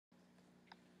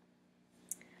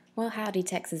Well, howdy,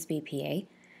 Texas BPA.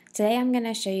 Today I'm going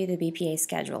to show you the BPA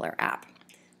Scheduler app.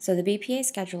 So the BPA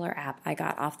Scheduler app I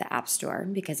got off the App Store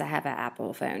because I have an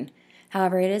Apple phone.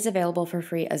 However, it is available for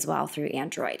free as well through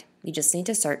Android. You just need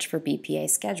to search for BPA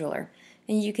Scheduler,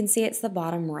 and you can see it's the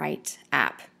bottom right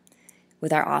app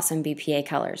with our awesome BPA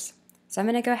colors. So I'm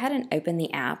going to go ahead and open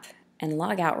the app and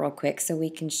log out real quick so we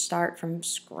can start from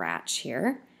scratch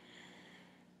here.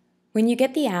 When you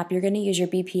get the app, you're going to use your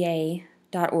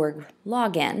BPA.org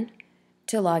login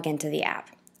to log into the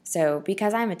app. So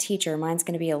because I'm a teacher, mine's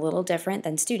going to be a little different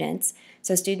than students.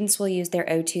 So students will use their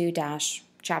O2-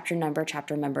 chapter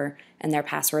member, and their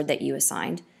password that you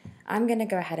assigned. I'm going to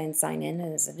go ahead and sign in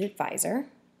as an advisor.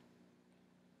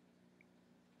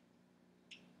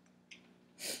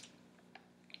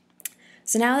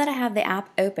 So now that I have the app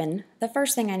open, the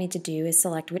first thing I need to do is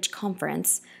select which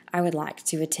conference I would like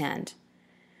to attend.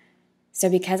 So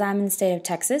because I'm in the state of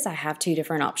Texas, I have two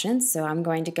different options. So I'm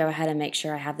going to go ahead and make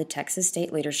sure I have the Texas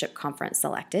State Leadership Conference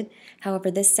selected.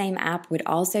 However, this same app would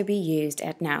also be used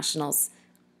at nationals.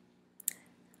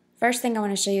 First thing I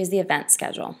want to show you is the event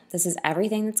schedule. This is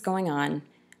everything that's going on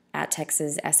at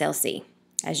Texas SLC.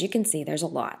 As you can see, there's a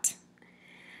lot.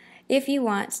 If you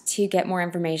want to get more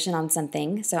information on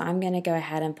something, so I'm going to go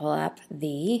ahead and pull up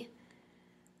the,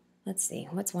 let's see,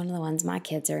 what's one of the ones my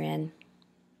kids are in?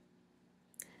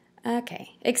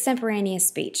 Okay, extemporaneous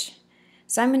speech.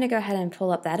 So I'm going to go ahead and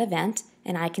pull up that event,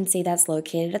 and I can see that's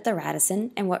located at the Radisson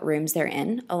and what rooms they're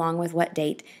in, along with what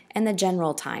date and the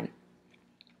general time.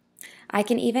 I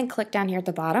can even click down here at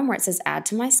the bottom where it says add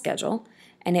to my schedule,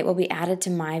 and it will be added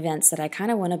to my events that I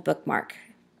kind of want to bookmark.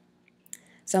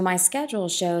 So my schedule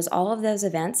shows all of those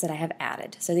events that I have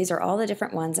added. So these are all the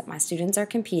different ones that my students are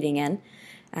competing in.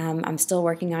 I'm still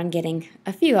working on getting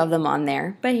a few of them on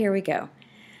there, but here we go.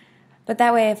 But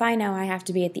that way, if I know I have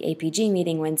to be at the APG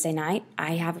meeting Wednesday night,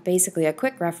 I have basically a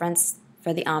quick reference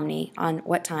for the Omni on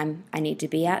what time I need to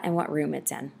be at and what room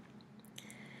it's in.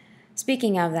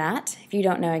 Speaking of that, if you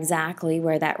don't know exactly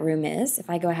where that room is, if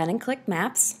I go ahead and click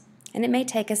Maps, and it may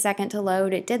take a second to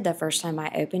load, it did the first time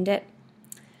I opened it,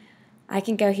 I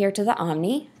can go here to the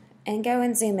Omni and go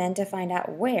and zoom in to find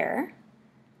out where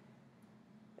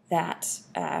that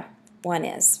one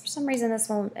is. For some reason this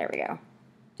one, there we go,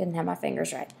 didn't have my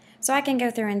fingers right. So I can go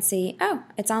through and see, oh,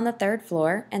 it's on the 3rd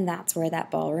floor, and that's where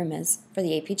that ballroom is for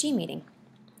the APG meeting.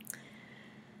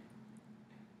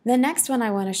 The next one I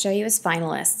want to show you is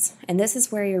finalists, and this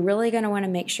is where you're really going to want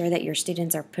to make sure that your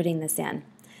students are putting this in.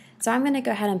 So I'm going to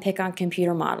go ahead and pick on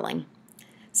computer modeling.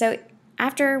 So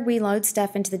after we load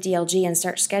stuff into the DLG and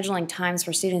start scheduling times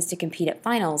for students to compete at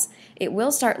finals, it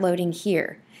will start loading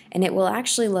here, and it will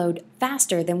actually load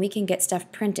faster than we can get stuff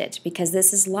printed because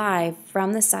this is live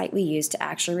from the site we use to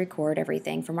actually record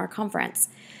everything from our conference.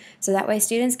 So that way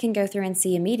students can go through and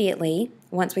see immediately,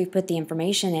 once we've put the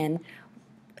information in,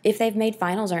 if they've made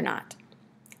finals or not.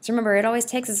 So remember, it always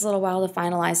takes us a little while to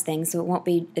finalize things, so it won't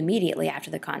be immediately after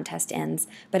the contest ends,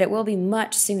 but it will be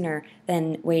much sooner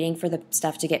than waiting for the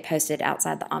stuff to get posted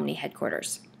outside the Omni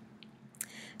headquarters.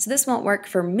 So this won't work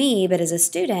for me, but as a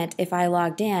student, if I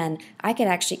logged in, I could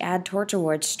actually add torch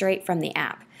awards straight from the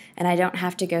app, and I don't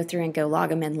have to go through and go log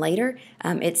them in later.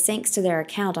 It syncs to their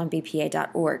account on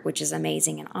BPA.org, which is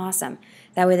amazing and awesome.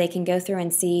 That way they can go through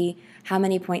and see how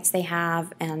many points they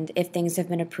have and if things have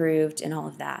been approved and all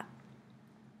of that.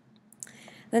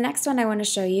 The next one I want to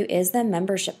show you is the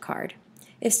membership card.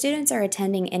 If students are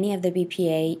attending any of the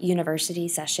BPA university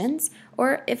sessions,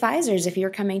 or advisors, if you're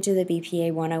coming to the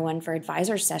BPA 101 for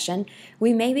advisors session,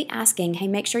 we may be asking, hey,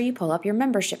 make sure you pull up your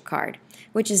membership card,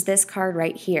 which is this card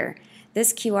right here.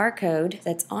 This QR code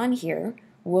that's on here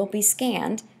will be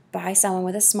scanned by someone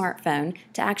with a smartphone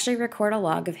to actually record a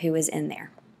log of who is in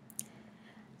there.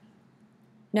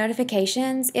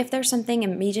 Notifications, if there's something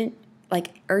immediate,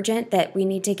 like urgent that we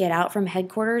need to get out from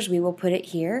headquarters, we will put it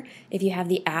here. If you have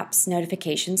the app's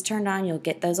notifications turned on, you'll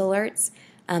get those alerts.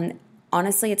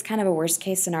 Honestly, it's kind of a worst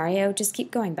case scenario. Just keep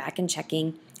going back and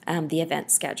checking the event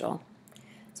schedule.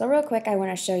 So real quick, I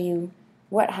want to show you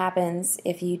what happens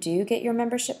if you do get your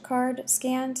membership card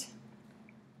scanned.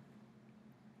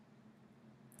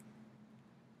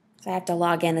 So I have to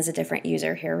log in as a different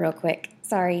user here real quick.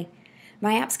 Sorry.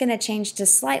 My app's going to change to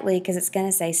slightly because it's going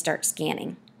to say start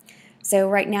scanning. So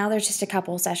right now there's just a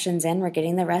couple sessions in, we're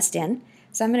getting the rest in.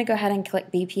 So I'm going to go ahead and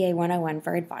click BPA 101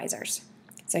 for advisors.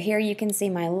 So here you can see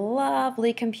my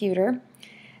lovely computer.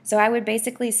 So I would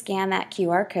basically scan that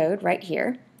QR code right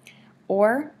here.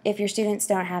 Or if your students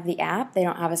don't have the app, they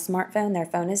don't have a smartphone, their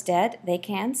phone is dead, they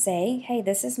can say, hey,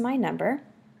 this is my number.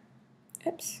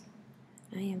 Oops,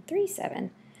 I am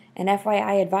 37. And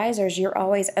FYI advisors, you're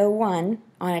always 01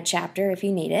 on a chapter if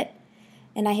you need it.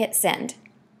 and I hit send.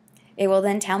 It will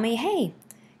then tell me, hey,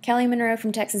 Kelly Monroe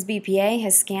from Texas BPA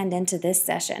has scanned into this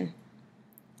session.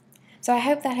 So I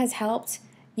hope that has helped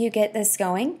you get this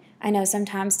going. I know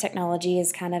sometimes technology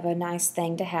is kind of a nice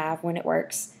thing to have when it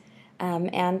works,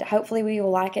 and hopefully we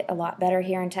will like it a lot better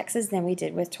here in Texas than we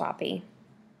did with TWAPI.